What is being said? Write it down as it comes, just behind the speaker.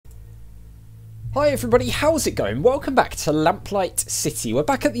Hi everybody, how's it going? Welcome back to Lamplight City. We're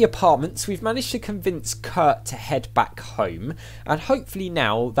back at the apartments. We've managed to convince Kurt to head back home, and hopefully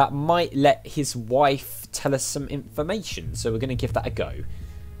now that might let his wife tell us some information, so we're going to give that a go.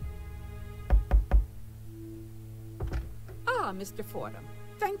 Ah, Mr. Fordham,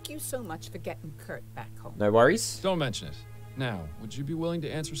 thank you so much for getting Kurt back home. No worries. Don't mention it. Now, would you be willing to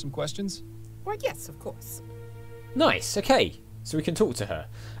answer some questions? Well, yes, of course. Nice, okay. So we can talk to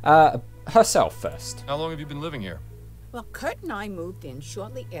her. Herself first. How long have you been living here? Well, Kurt and I moved in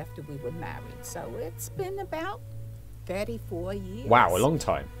shortly after we were married, so it's been about 34 years. Wow, a long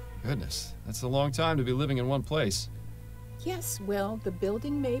time. Goodness, that's a long time to be living in one place. Yes, well, the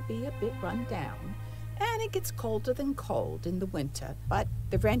building may be a bit run down, and it gets colder than cold in the winter, but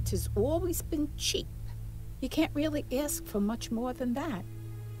the rent has always been cheap. You can't really ask for much more than that.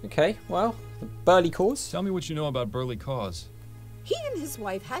 Okay, well, the Burley Cause. Tell me what you know about Burley Cause. He and his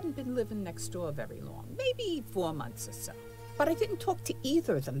wife hadn't been living next door very long, maybe 4 months or so. But I didn't talk to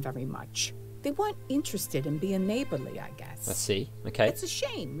either of them very much. They weren't interested in being neighborly, I guess. Let's see, okay. It's a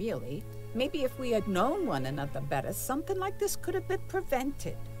shame, really. Maybe if we had known one another better, something like this could have been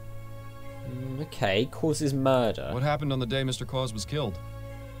prevented. Okay, causes murder. What happened on the day Mr. Cause was killed?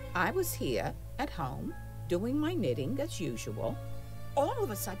 I was here, at home, doing my knitting as usual. All of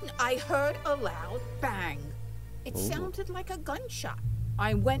a sudden, I heard a loud bang. It sounded like a gunshot.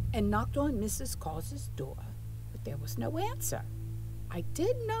 I went and knocked on Mrs. Cause's door, but there was no answer. I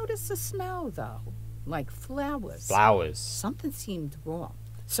did notice a smell, though, like flowers. Flowers. Something seemed wrong,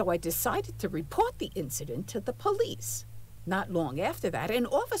 so I decided to report the incident to the police. Not long after that, an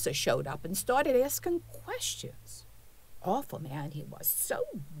officer showed up and started asking questions. Awful man he was, so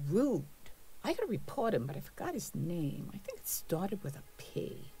rude. I gotta report him, but I forgot his name. I think it started with a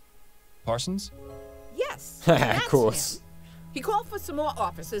P. Parsons? Yes, Of course. him. He called for some more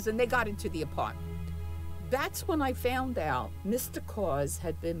officers and they got into the apartment. That's when I found out Mr. Cause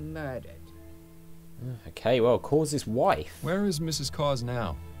had been murdered. Okay, well, Cause's wife. Where is Mrs. Cause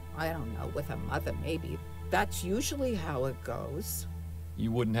now? I don't know, with her mother maybe. That's usually how it goes.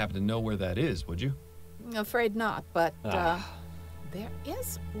 You wouldn't happen to know where that is, would you? Afraid not, but there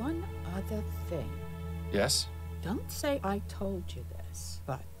is one other thing. Yes? Don't say I told you this,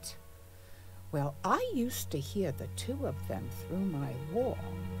 but... well, I used to hear the two of them through my wall.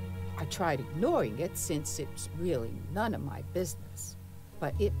 I tried ignoring it since it's really none of my business,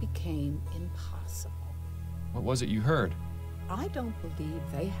 but it became impossible. What was it you heard? I don't believe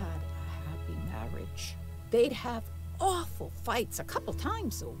they had a happy marriage. They'd have awful fights a couple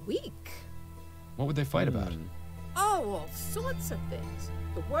times a week. What would they fight about? Oh, all sorts of things.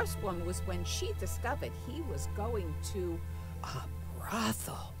 The worst one was when she discovered he was going to a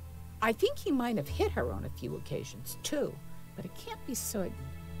brothel. I think he might have hit her on a few occasions, too, but it can't be certain.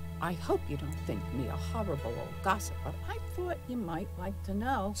 I hope you don't think me a horrible old gossip, but I thought you might like to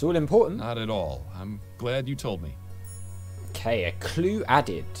know. It's all important. Not at all. I'm glad you told me. Okay, a clue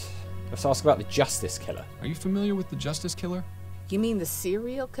added. Let's ask about the Justice Killer. Are you familiar with the Justice Killer? You mean the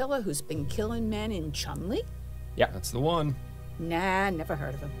serial killer who's been killing men in Chumley? Yeah. That's the one. Nah, never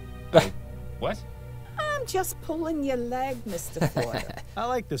heard of him. What? I'm just pulling your leg, Mr. Fordham. I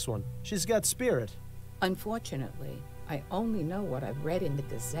like this one. She's got spirit. Unfortunately, I only know what I've read in the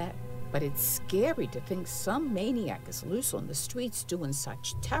Gazette, but it's scary to think some maniac is loose on the streets doing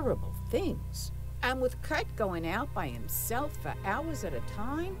such terrible things. And with Kurt going out by himself for hours at a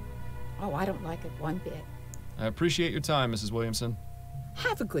time, oh, I don't like it one bit. I appreciate your time, Mrs. Williamson.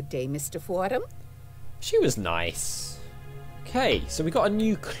 Have a good day, Mr. Fordham. She was nice. Okay, so we got a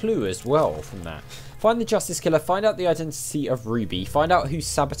new clue as well from that. Find the Justice Killer, find out the identity of Ruby, find out who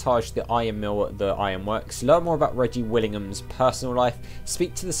sabotaged the iron mill at the Ironworks, learn more about Reggie Willingham's personal life,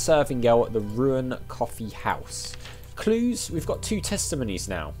 speak to the serving girl at the Rouen Coffee House. Clues, we've got 2 testimonies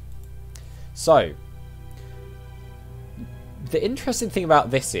now. So, the interesting thing about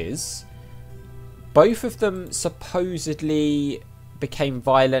this is, both of them supposedly became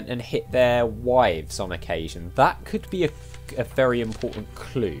violent and hit their wives on occasion. That could be a very important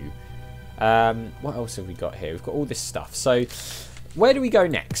clue. What else have we got here? We've got all this stuff. So, where do we go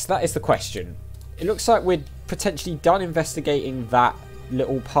next? That is the question. It looks like we're potentially done investigating that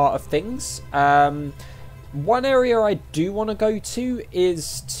little part of things. One area I do want to go to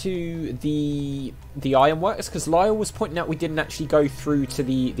is to the Ironworks, because Lyle was pointing out we didn't actually go through to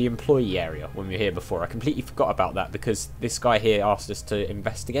the employee area when we were here before. I completely forgot about that because this guy here asked us to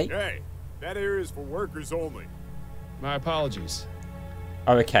investigate. Hey, that area is for workers only. My apologies.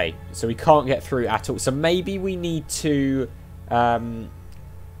 Oh, okay. So we can't get through at all. So maybe we need to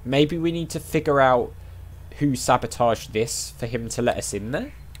figure out who sabotaged this for him to let us in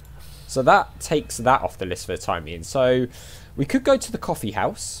there. So that takes that off the list for the time being. So we could go to the coffee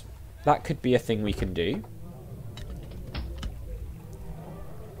house. That could be a thing we can do.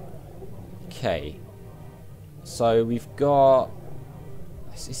 Okay. So we've got...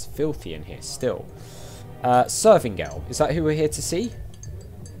 This is filthy in here still. Serving girl. Is that who we're here to see?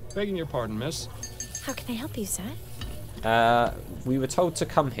 Begging your pardon, miss. How can I help you, sir? We were told to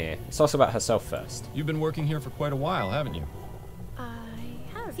come here. Let's ask about herself first. You've been working here for quite a while, haven't you? I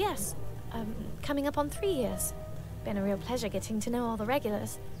have, yes. Coming up on 3 years. Been a real pleasure getting to know all the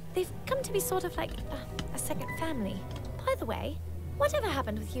regulars. They've come to be sort of like a second family. By the way, whatever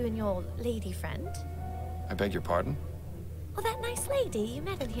happened with you and your lady friend? I beg your pardon? Oh, that nice lady you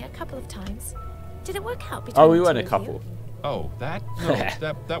met in here a couple of times. Did it work out between Oh, we the weren't two a of couple. you? Oh, that?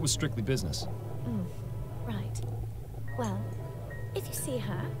 No, that was strictly business. Right. Well, if you see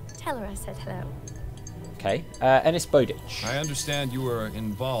her, tell her I said hello. Okay. Ennis Bowditch. I understand you were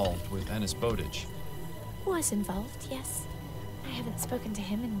involved with Ennis Sabotage. Was involved, yes. I haven't spoken to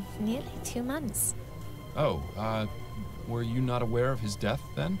him in nearly 2 months. Oh, were you not aware of his death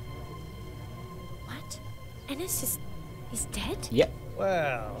then? What? Ennis is dead? Yep.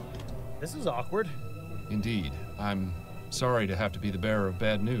 Well, this is awkward. Indeed. I'm sorry to have to be the bearer of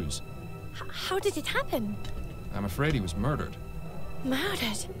bad news. How did it happen? I'm afraid he was murdered.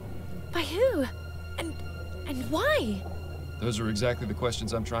 Murdered? By who? And why? Those are exactly the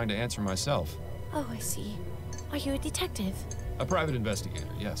questions I'm trying to answer myself. Oh, I see. Are you a detective? A private investigator,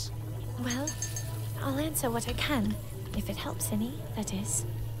 yes. Well, I'll answer what I can. If it helps any, that is.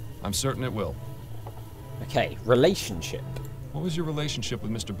 I'm certain it will. Okay. Relationship. What was your relationship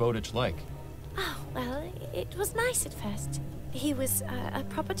with Mr. Bowditch like? Oh, well, it was nice at first. He was a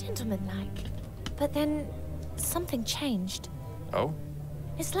proper gentleman-like. But then something changed. Oh?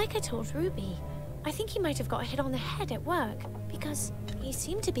 It's like I told Ruby. I think he might have got hit on the head at work, because he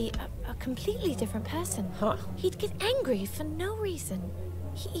seemed to be a completely different person. Huh. He'd get angry for no reason.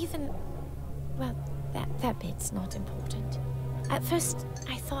 He even... Well, that bit's not important. At first,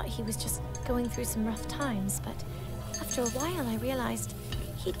 I thought he was just going through some rough times, but after a while I realized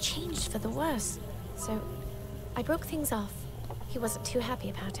he'd changed for the worse. So I broke things off. He wasn't too happy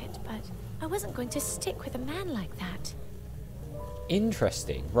about it, but I wasn't going to stick with a man like that.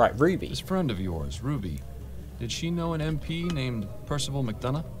 Interesting. Right, Ruby. This friend of yours, Ruby, did she know an MP named Percival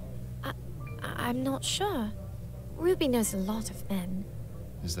McDonough? I'm not sure. Ruby knows a lot of men.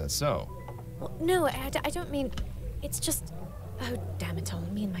 Is that so? Well, no, I don't mean... It's just... Oh, damn it all,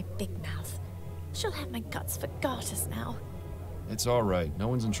 me and my big mouth. She'll have my guts for garters now. It's all right. No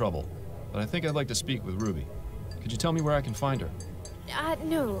one's in trouble. But I think I'd like to speak with Ruby. Could you tell me where I can find her?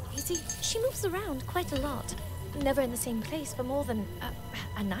 No. You see, she moves around quite a lot. Never in the same place for more than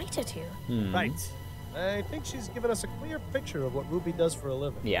a night or two. Right. I think she's given us a clear picture of what Ruby does for a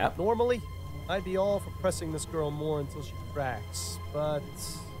living. Yeah. Normally, I'd be all for pressing this girl more until she cracks, but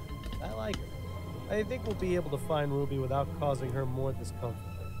I like her. I think we'll be able to find Ruby without causing her more discomfort.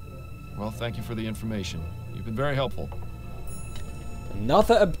 Well, thank you for the information. You've been very helpful.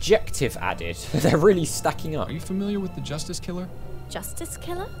 Another objective added. They're really stacking up. Are you familiar with the Justice Killer? Justice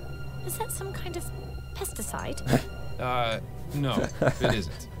Killer? Is that some kind of pesticide? No, it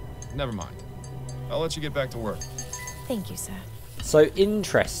isn't. Never mind. I'll let you get back to work. Thank you, sir. So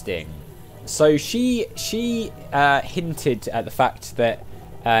interesting. So she hinted at the fact that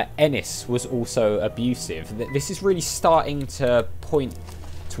Ennis was also abusive. This is really starting to point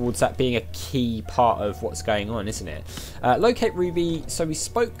towards that being a key part of what's going on, isn't it? Locate Ruby. So we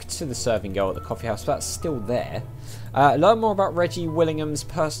spoke to the serving girl at the coffee house, but that's still there. Learn more about Reggie Willingham's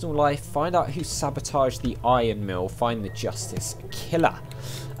personal life. Find out who sabotaged the iron mill. Find the Justice Killer.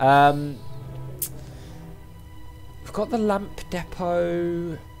 We've got the lamp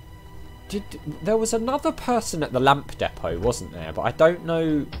depot. There was another person at the lamp depot, wasn't there? But I don't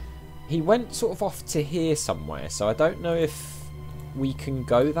know. He went sort of off to here somewhere, so I don't know if we can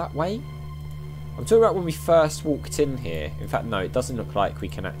go that way. I'm talking about when we first walked in here. In fact, no, it doesn't look like we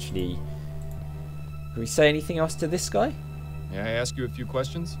can actually... Can we say anything else to this guy? May I ask you a few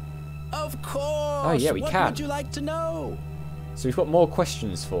questions? Of course! Oh, yeah, we what can. What would you like to know? So we've got more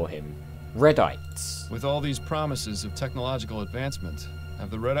questions for him. Reddites. With all these promises of technological advancement, have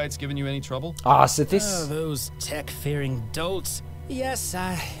the Reddites given you any trouble? Ah, so this... Oh, those tech-fearing dolts. Yes,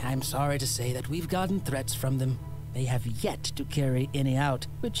 I'm sorry to say that we've gotten threats from them. They have yet to carry any out,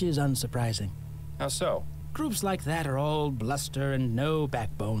 which is unsurprising. How so? Groups like that are all bluster and no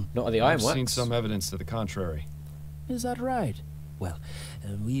backbone. Not at the I've Ironworks. seen some evidence to the contrary. Is that right? Well,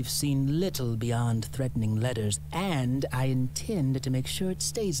 we've seen little beyond threatening letters, and I intend to make sure it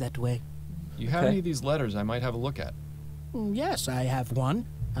stays that way. Do you have any of these letters I might have a look at? Yes, I have one.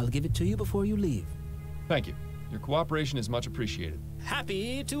 I'll give it to you before you leave. Thank you. Your cooperation is much appreciated.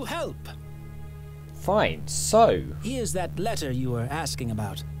 Happy to help. Fine, so Here's that letter you were asking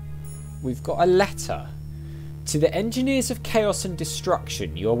about. we've got a letter. To the engineers of chaos and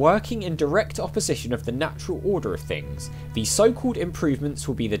destruction, you are working in direct opposition of the natural order of things. These so-called improvements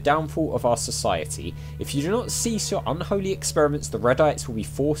will be the downfall of our society. If you do not cease your unholy experiments, the Reddites will be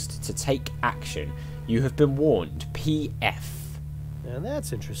forced to take action. You have been warned. P.F. Now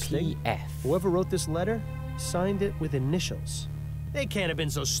that's interesting. P.F. Whoever wrote this letter signed it with initials. They can't have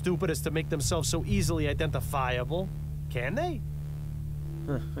been so stupid as to make themselves so easily identifiable, can they?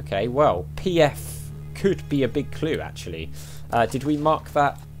 Okay, well, P.F. could be a big clue, actually. Did we mark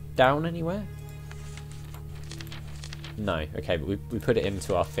that down anywhere? No. Okay, but we put it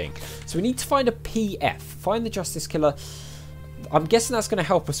into our thing. So we need to find a PF. Find the Justice Killer. I'm guessing that's going to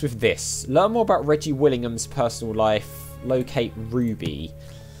help us with this. Learn more about Reggie Willingham's personal life. Locate Ruby.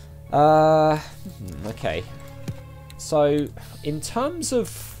 Okay. So, in terms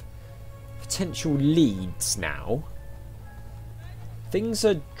of potential leads now, things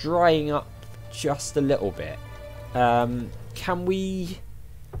are drying up just a little bit. Can we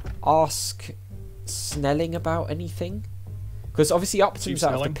ask Snelling about anything? Because obviously Upton's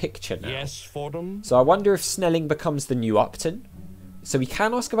out of the picture now. Yes, Fordham? So I wonder if Snelling becomes the new Upton. So we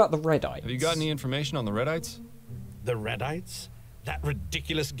can ask about the Redites. Have you got any information on the Reddites? The Reddites? That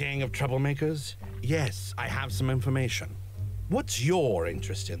ridiculous gang of troublemakers? Yes, I have some information. What's your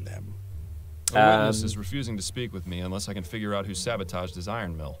interest in them? A witness is refusing to speak with me unless I can figure out who sabotaged his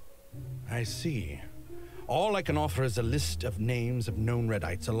iron mill. I see. All I can offer is a list of names of known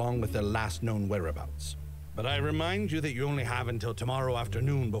Reddites along with their last known whereabouts. But I remind you that you only have until tomorrow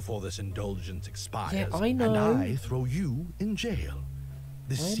afternoon before this indulgence expires. Yeah, I know. And I throw you in jail.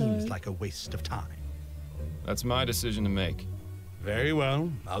 This seems like a waste of time. That's my decision to make. Very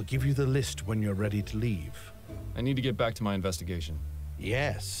well. I'll give you the list when you're ready to leave. I need to get back to my investigation.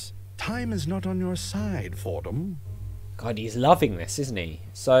 Yes. Time is not on your side, Fordham. God, he's loving this, isn't he?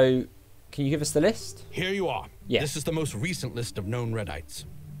 So, can you give us the list? Here you are. Yeah. This is the most recent list of known Reddites.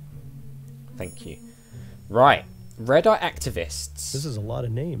 Thank you. Right. Redite activists. This is a lot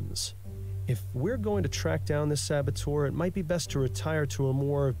of names. If we're going to track down this saboteur, it might be best to retire to a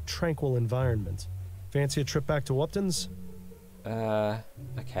more tranquil environment. Fancy a trip back to Upton's?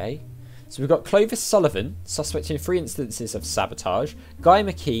 Okay. So we've got Clovis Sullivan, suspect in 3 instances of sabotage. Guy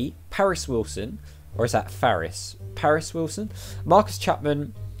McKee, Paris Wilson, or is that Faris? Paris Wilson, Marcus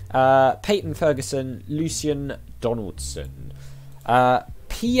Chapman, Peyton Ferguson, Lucian Donaldson.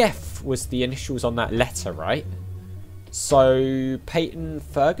 PF was the initials on that letter, right? So Peyton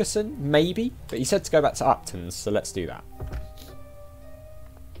Ferguson, maybe? But he said to go back to Upton's, so let's do that.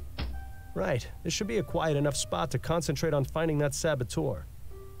 Right. This should be a quiet enough spot to concentrate on finding that saboteur.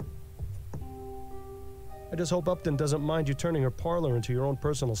 I just hope Upton doesn't mind you turning her parlor into your own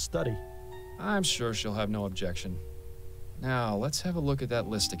personal study. I'm sure she'll have no objection. Now, let's have a look at that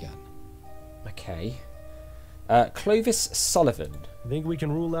list again. Okay. Clovis Sullivan. I think we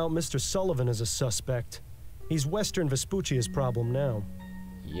can rule out Mr. Sullivan as a suspect. He's Western Vespuccia's problem now.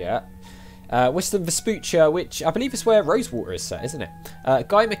 Yeah. Western Vespuccia, which I believe is where Rosewater is set, isn't it?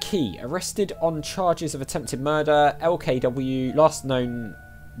 Guy McKee, arrested on charges of attempted murder. LKW, last known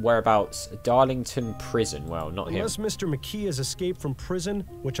whereabouts, Darlington Prison. Well, not him. Unless Mr. McKee has escaped from prison,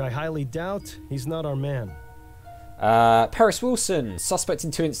 which I highly doubt, he's not our man. Paris Wilson, suspect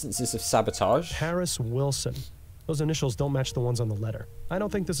in 2 instances of sabotage. Paris Wilson. Those initials don't match the ones on the letter. I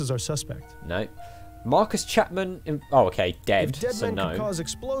don't think this is our suspect. No. Marcus Chapman. Oh, okay, dead. If dead so men no. could cause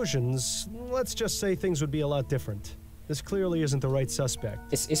explosions, let's just say things would be a lot different. This clearly isn't the right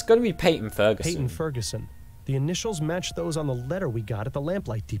suspect. It's going to be Peyton Ferguson. Peyton Ferguson. The initials match those on the letter we got at the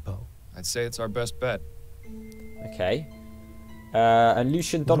Lamplight Depot. I'd say it's our best bet. Okay. And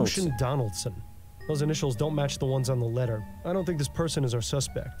Lucian Donaldson. Lucian Donaldson. Those initials don't match the ones on the letter. I don't think this person is our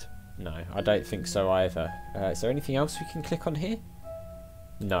suspect. No, I don't think so either. Is there anything else we can click on here?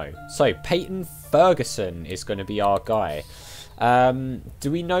 No. So, Peyton Ferguson is going to be our guy.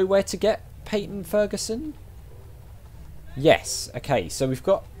 Do we know where to get Peyton Ferguson? Yes. Okay, so we've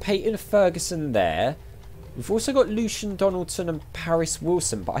got Peyton Ferguson there. We've also got Lucian Donaldson and Paris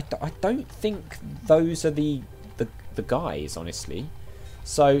Wilson, but I don't think those are the guys, honestly.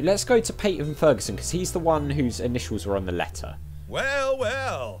 So, let's go to Peyton Ferguson, because he's the one whose initials were on the letter. Well,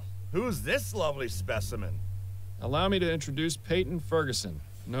 well. Who's this lovely specimen? Allow me to introduce Peyton Ferguson,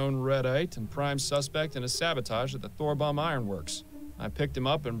 known Reddite and prime suspect in a sabotage at the Thorbomb Ironworks. I picked him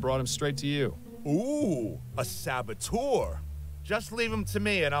up and brought him straight to you. Ooh, a saboteur. Just leave him to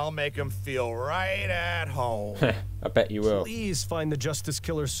me and I'll make him feel right at home. I bet you will. Please find the Justice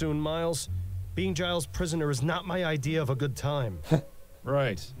Killer soon, Miles. Being Giles' prisoner is not my idea of a good time.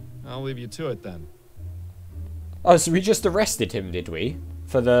 Right. I'll leave you to it then. Oh, so we just arrested him, did we?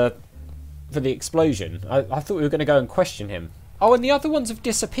 For the explosion. I thought we were going to go and question him. Oh, and the other ones have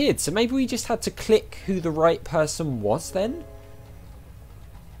disappeared, so maybe we just had to click who the right person was then?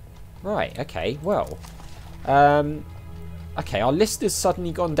 Right, okay, well. Okay, our list has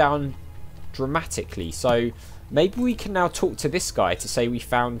suddenly gone down dramatically, so maybe we can now talk to this guy to say we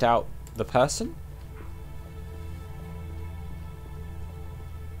found out the person?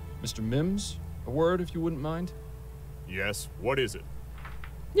 Mr. Mims, a word if you wouldn't mind? Yes, what is it?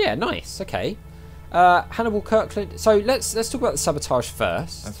 Yeah, nice, okay. Hannibal Kirkland. So let's talk about the sabotage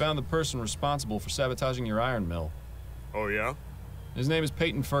first. I found the person responsible for sabotaging your iron mill. Oh, yeah? His name is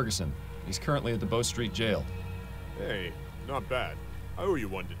Peyton Ferguson. He's currently at the Bow Street Jail. Hey, not bad. I owe you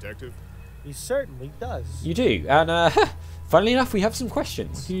one, Detective. He certainly does. You do, and funnily enough, we have some What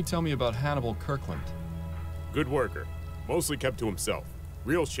questions. can you tell me about Hannibal Kirkland? Good worker. Mostly kept to himself.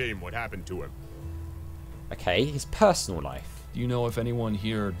 Real shame what happened to him. Okay, his personal life. Do you know if anyone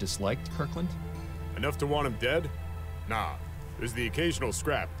here disliked Kirkland? Enough to want him dead? Nah. There's the occasional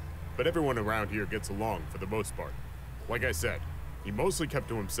scrap, but everyone around here gets along for the most part. Like I said, he mostly kept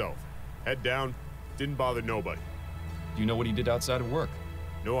to himself. Head down, didn't bother nobody. Do you know what he did outside of work?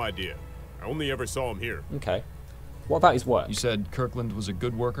 No idea. I only ever saw him here. Okay. What about his work? You said Kirkland was a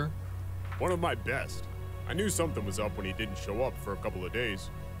good worker? One of my best. I knew something was up when he didn't show up for a couple of days.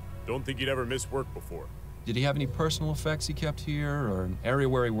 Don't think he'd ever missed work before. Did he have any personal effects he kept here, or an area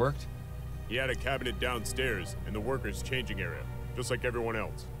where he worked? He had a cabinet downstairs in the workers' changing area, just like everyone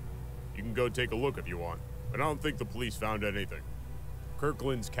else. You can go take a look if you want, but I don't think the police found anything.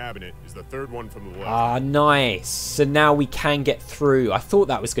 Kirkland's cabinet is the third one from the left. Ah, nice. So now we can get through. I thought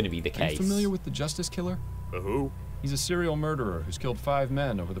that was going to be the Are case. you familiar with the Justice Killer? The who? He's a serial murderer who's killed 5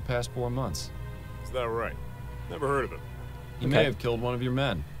 men over the past 4 months. Is that right? Never heard of him. He Okay. may have killed one of your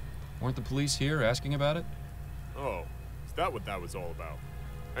men. Weren't the police here asking about it? Oh, is that what that was all about?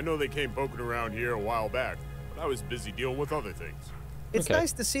 I know they came poking around here a while back, but I was busy dealing with other things. It's Okay.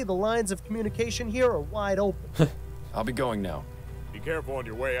 nice to see the lines of communication here are wide open. I'll be going now. Be careful on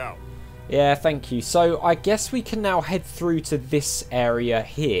your way out. Yeah, thank you. So I guess we can now head through to this area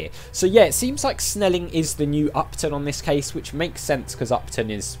here. So yeah, it seems like Snelling is the new Upton on this case, which makes sense because Upton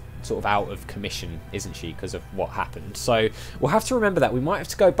is sort of out of commission, isn't she, because of what happened. So we'll have to remember that. We might have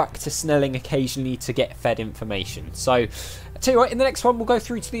to go back to Snelling occasionally to get fed information. So I tell you what, in the next one we'll go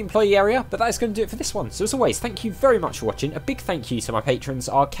through to the employee area, but that is going to do it for this one. So as always, thank you very much for watching. A big thank you to my patrons,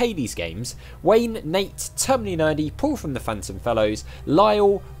 Arcades Games, Wayne, Nate, Terminally Nerdy, Paul from the Phantom Fellows,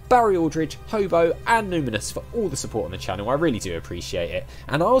 Lyle, Barry Aldridge, Hobo and Numinous for all the support on the channel. I really do appreciate it.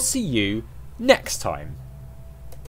 And I'll see you next time.